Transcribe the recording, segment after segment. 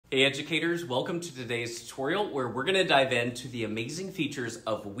Hey educators, welcome to today's tutorial where we're going to dive into the amazing features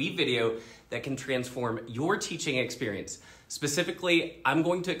of WeVideo that can transform your teaching experience. Specifically, I'm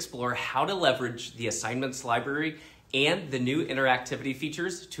going to explore how to leverage the assignments library and the new interactivity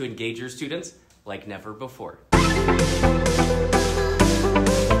features to engage your students like never before.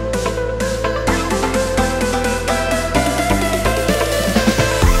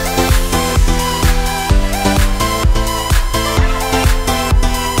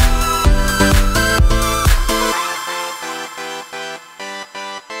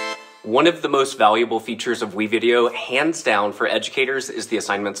 One of the most valuable features of WeVideo, hands down for educators, is the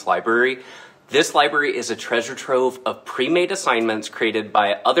assignments library. This library is a treasure trove of pre-made assignments created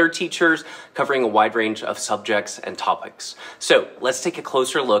by other teachers covering a wide range of subjects and topics. So let's take a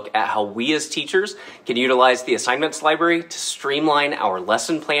closer look at how we as teachers can utilize the assignments library to streamline our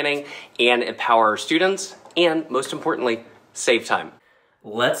lesson planning and empower our students, and most importantly, save time.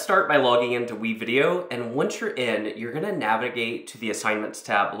 Let's start by logging into WeVideo, and once you're in, you're going to navigate to the Assignments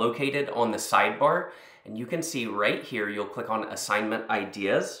tab located on the sidebar, and you can see right here, you'll click on Assignment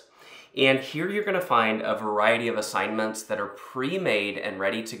Ideas, and here you're going to find a variety of assignments that are pre-made and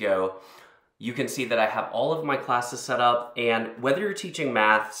ready to go. You can see that I have all of my classes set up, and whether you're teaching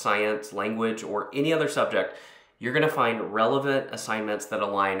math, science, language, or any other subject, you're going to find relevant assignments that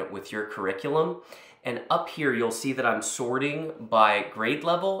align with your curriculum. And up here, you'll see that I'm sorting by grade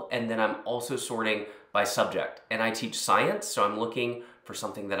level, and then I'm also sorting by subject. And I teach science, so I'm looking for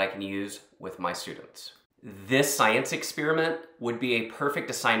something that I can use with my students. This science experiment would be a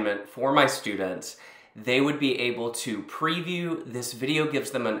perfect assignment for my students. They would be able to preview. This video gives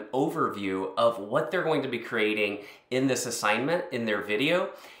them an overview of what they're going to be creating in this assignment in their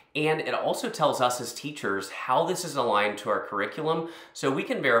video. And it also tells us as teachers how this is aligned to our curriculum, so we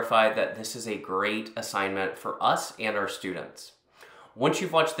can verify that this is a great assignment for us and our students. Once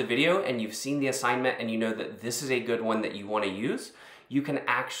you've watched the video and you've seen the assignment and you know that this is a good one that you want to use, you can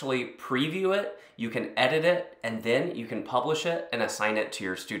actually preview it, you can edit it, and then you can publish it and assign it to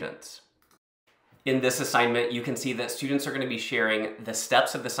your students. In this assignment, you can see that students are going to be sharing the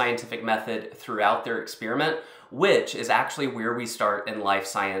steps of the scientific method throughout their experiment, which is actually where we start in life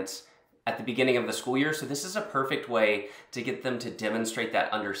science at the beginning of the school year. So this is a perfect way to get them to demonstrate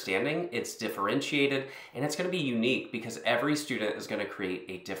that understanding. It's differentiated and it's going to be unique because every student is going to create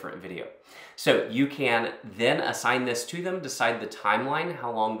a different video. So you can then assign this to them, decide the timeline,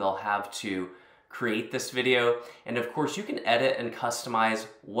 how long they'll have to create this video, and of course you can edit and customize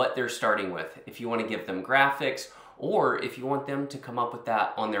what they're starting with. If you want to give them graphics or if you want them to come up with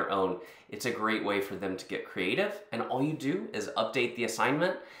that on their own, it's a great way for them to get creative, and all you do is update the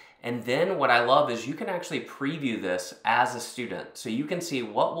assignment. And then what I love is you can actually preview this as a student, so you can see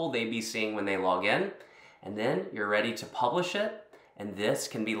what will they be seeing when they log in, and then you're ready to publish it, and this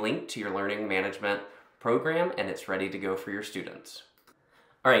can be linked to your learning management program and it's ready to go for your students.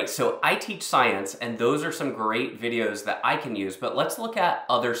 All right, so I teach science, and those are some great videos that I can use, but let's look at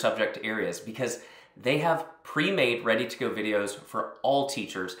other subject areas because they have pre-made, ready-to-go videos for all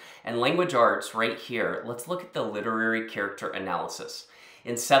teachers. And language arts right here, let's look at the literary character analysis.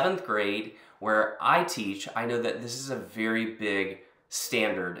 In 7th grade, where I teach, I know that this is a very big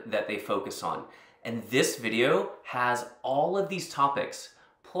standard that they focus on. And this video has all of these topics.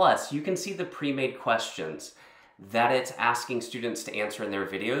 Plus, you can see the pre-made questions that it's asking students to answer in their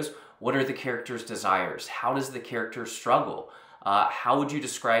videos. What are the character's desires? How does the character struggle? How would you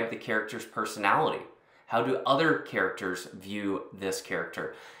describe the character's personality? How do other characters view this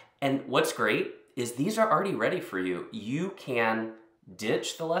character? And what's great is these are already ready for you. You can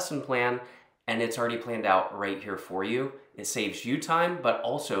ditch the lesson plan and it's already planned out right here for you. It saves you time, but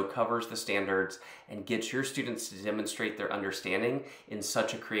also covers the standards and gets your students to demonstrate their understanding in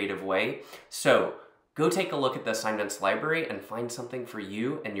such a creative way. So go take a look at the assignments library and find something for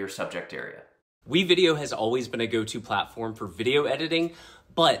you and your subject area. WeVideo has always been a go-to platform for video editing,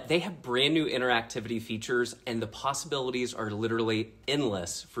 but they have brand new interactivity features and the possibilities are literally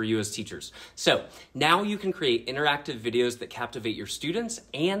endless for you as teachers. So now you can create interactive videos that captivate your students,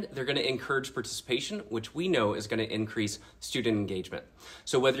 and they're going to encourage participation, which we know is going to increase student engagement.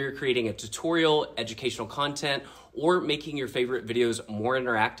 So whether you're creating a tutorial, educational content, or making your favorite videos more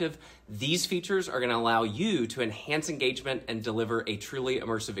interactive, these features are going to allow you to enhance engagement and deliver a truly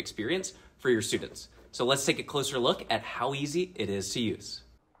immersive experience for your students. So let's take a closer look at how easy it is to use.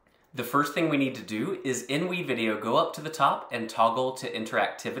 The first thing we need to do is in WeVideo, go up to the top and toggle to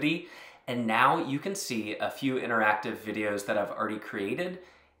Interactivity. And now you can see a few interactive videos that I've already created.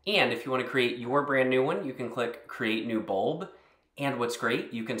 And if you want to create your brand new one, you can click Create New Bulb. And what's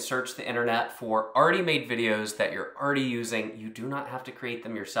great, you can search the internet for already made videos that you're already using. You do not have to create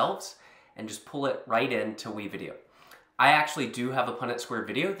them yourselves and just pull it right into WeVideo. I actually do have a Punnett Squared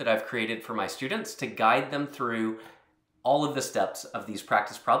video that I've created for my students to guide them through all of the steps of these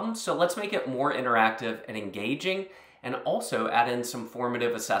practice problems. So let's make it more interactive and engaging, and also add in some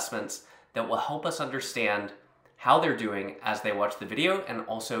formative assessments that will help us understand how they're doing as they watch the video and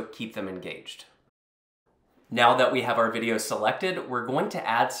also keep them engaged. Now that we have our video selected, we're going to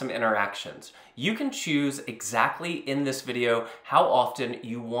add some interactions. You can choose exactly in this video how often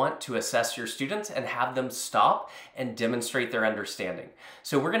you want to assess your students and have them stop and demonstrate their understanding.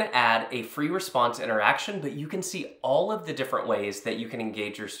 So we're going to add a free response interaction, but you can see all of the different ways that you can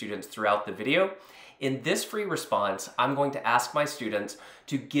engage your students throughout the video. In this free response, I'm going to ask my students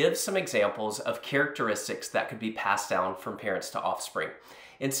to give some examples of characteristics that could be passed down from parents to offspring.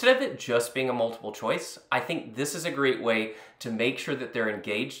 Instead of it just being a multiple choice, I think this is a great way to make sure that they're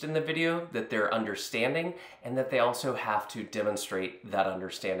engaged in the video, that they're understanding, and that they also have to demonstrate that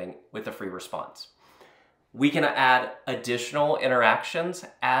understanding with a free response. We can add additional interactions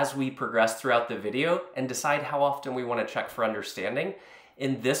as we progress throughout the video and decide how often we want to check for understanding.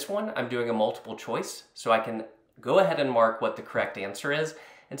 In this one, I'm doing a multiple choice, so I can go ahead and mark what the correct answer is,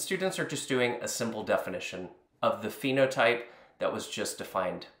 and students are just doing a simple definition of the phenotype that was just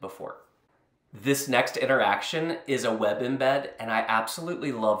defined before. This next interaction is a web embed, and I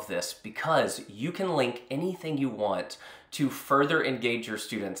absolutely love this because you can link anything you want to further engage your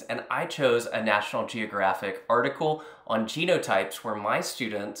students. And I chose a National Geographic article on genotypes where my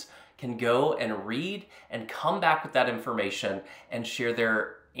students can go and read and come back with that information and share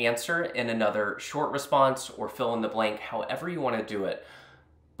their answer in another short response or fill in the blank, however you want to do it.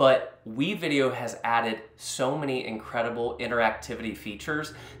 But WeVideo has added so many incredible interactivity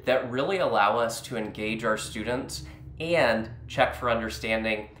features that really allow us to engage our students and check for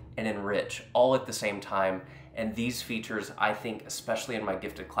understanding and enrich all at the same time. And these features, I think, especially in my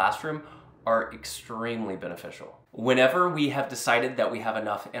gifted classroom, are extremely beneficial. Whenever we have decided that we have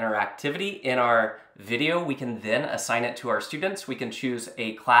enough interactivity in our video, we can then assign it to our students. We can choose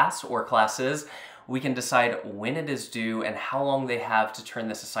a class or classes. We can decide when it is due and how long they have to turn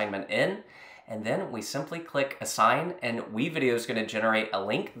this assignment in. And then we simply click assign, and WeVideo is going to generate a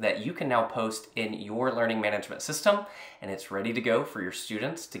link that you can now post in your learning management system, and it's ready to go for your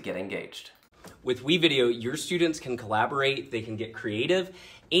students to get engaged. With WeVideo, your students can collaborate, they can get creative,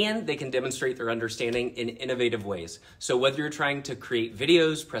 and they can demonstrate their understanding in innovative ways. So whether you're trying to create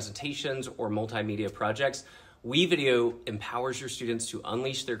videos, presentations, or multimedia projects, WeVideo empowers your students to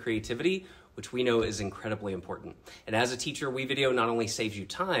unleash their creativity, which we know is incredibly important. And as a teacher, WeVideo not only saves you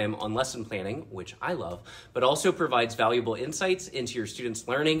time on lesson planning, which I love, but also provides valuable insights into your students'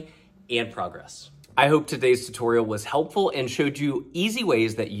 learning and progress. I hope today's tutorial was helpful and showed you easy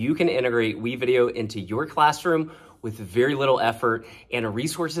ways that you can integrate WeVideo into your classroom with very little effort, and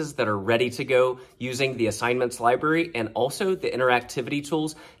resources that are ready to go using the assignments library and also the interactivity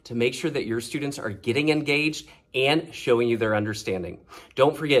tools to make sure that your students are getting engaged and showing you their understanding.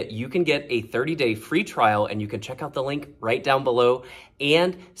 Don't forget, you can get a 30-day free trial, and you can check out the link right down below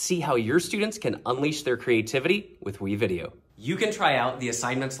and see how your students can unleash their creativity with WeVideo. You can try out the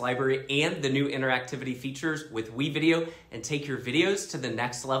assignments library and the new interactivity features with WeVideo and take your videos to the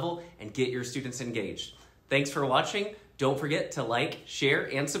next level and get your students engaged. Thanks for watching. Don't forget to like, share,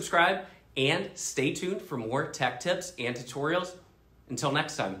 and subscribe, and stay tuned for more tech tips and tutorials. Until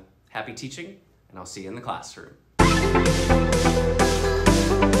next time, happy teaching, and I'll see you in the classroom.